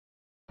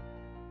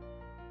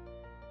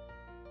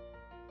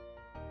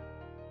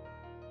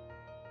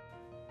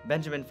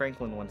Benjamin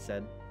Franklin once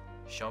said,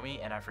 "Show me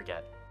and I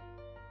forget.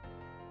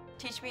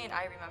 Teach me and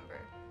I remember."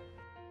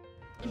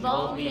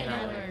 Involve me and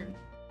I learn.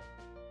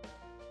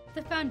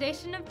 The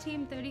foundation of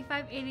Team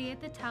 3588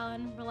 at the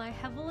Talon rely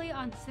heavily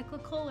on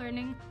cyclical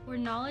learning, where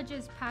knowledge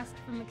is passed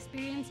from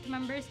experienced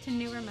members to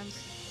newer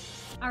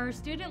members. Our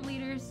student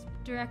leaders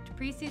direct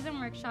pre-season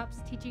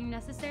workshops teaching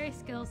necessary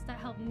skills that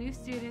help new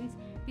students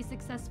be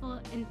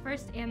successful in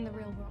first and the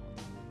real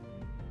world.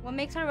 What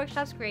makes our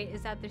workshops great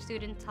is that they're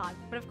student-taught,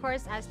 but of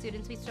course, as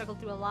students, we struggle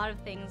through a lot of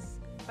things,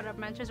 but our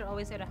mentors are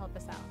always there to help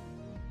us out.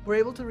 We're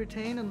able to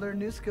retain and learn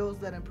new skills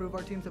that improve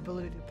our team's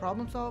ability to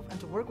problem solve and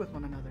to work with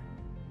one another.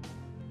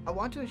 I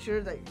want to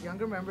ensure that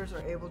younger members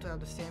are able to have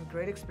the same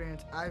great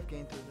experience I've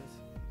gained through this.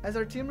 As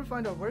our team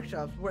refined our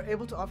workshops, we're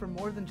able to offer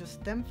more than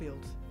just STEM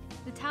fields.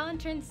 The Talon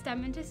turns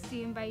STEM into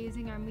STEAM by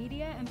using our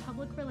media and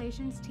public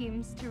relations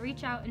teams to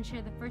reach out and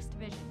share the first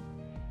vision.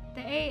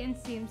 The A in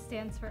STEAM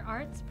stands for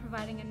Arts,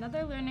 providing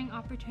another learning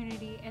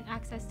opportunity and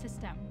access to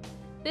STEM.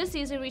 This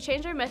season, we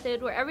changed our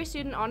method where every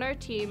student on our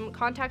team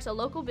contacts a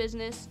local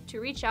business to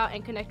reach out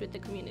and connect with the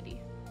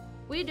community.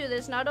 We do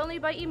this not only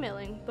by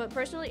emailing, but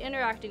personally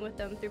interacting with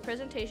them through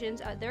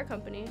presentations at their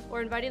company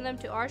or inviting them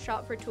to our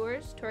shop for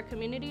tours, to our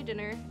community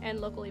dinner,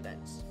 and local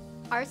events.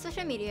 Our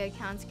social media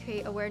accounts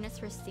create awareness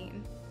for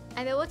STEAM.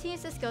 I'm able to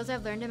use the skills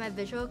I've learned in my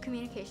visual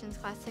communications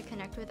class to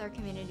connect with our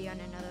community on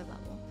another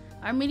level.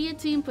 Our media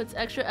team puts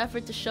extra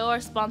effort to show our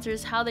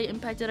sponsors how they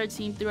impacted our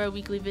team through our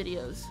weekly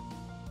videos.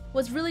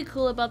 What's really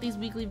cool about these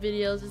weekly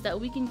videos is that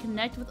we can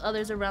connect with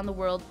others around the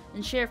world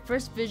and share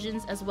first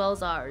visions as well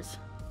as ours.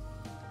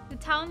 The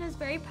Talon is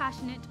very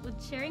passionate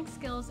with sharing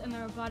skills and the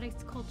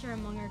robotics culture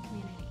among our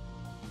community.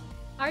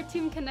 Our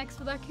team connects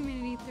with our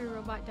community through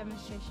robot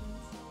demonstrations.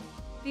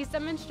 These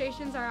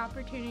demonstrations are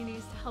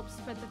opportunities to help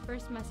spread the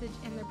first message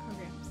in their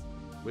programs.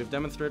 We've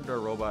demonstrated our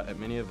robot at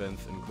many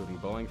events, including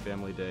Boeing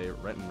Family Day,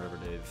 Renton River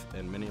Days,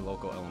 and many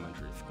local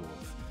elementary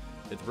schools.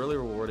 It's really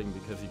rewarding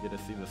because you get to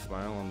see the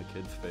smile on the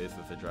kids' face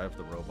as they drive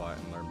the robot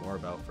and learn more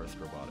about FIRST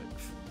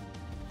Robotics.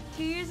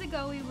 2 years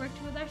ago, we worked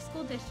with our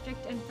school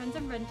district and Friends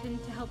of Renton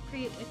to help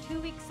create a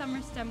 2-week summer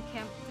STEM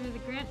camp through the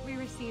grant we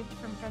received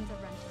from Friends of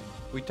Renton.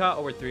 We taught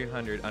over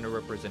 300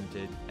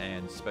 underrepresented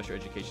and special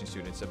education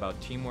students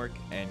about teamwork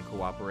and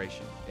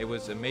cooperation. It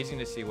was amazing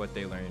to see what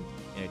they learned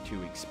in a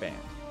 2-week span.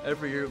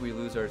 Every year we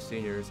lose our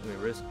seniors and we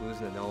risk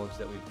losing the knowledge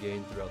that we've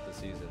gained throughout the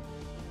season.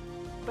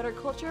 But our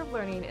culture of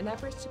learning and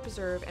efforts to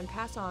preserve and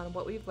pass on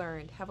what we've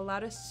learned have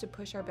allowed us to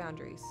push our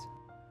boundaries.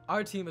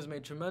 Our team has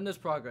made tremendous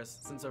progress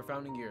since our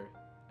founding year,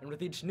 and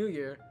with each new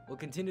year, we'll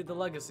continue the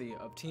legacy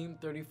of Team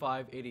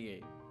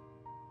 3588.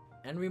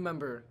 And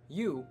remember,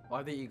 you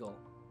are the Eagle.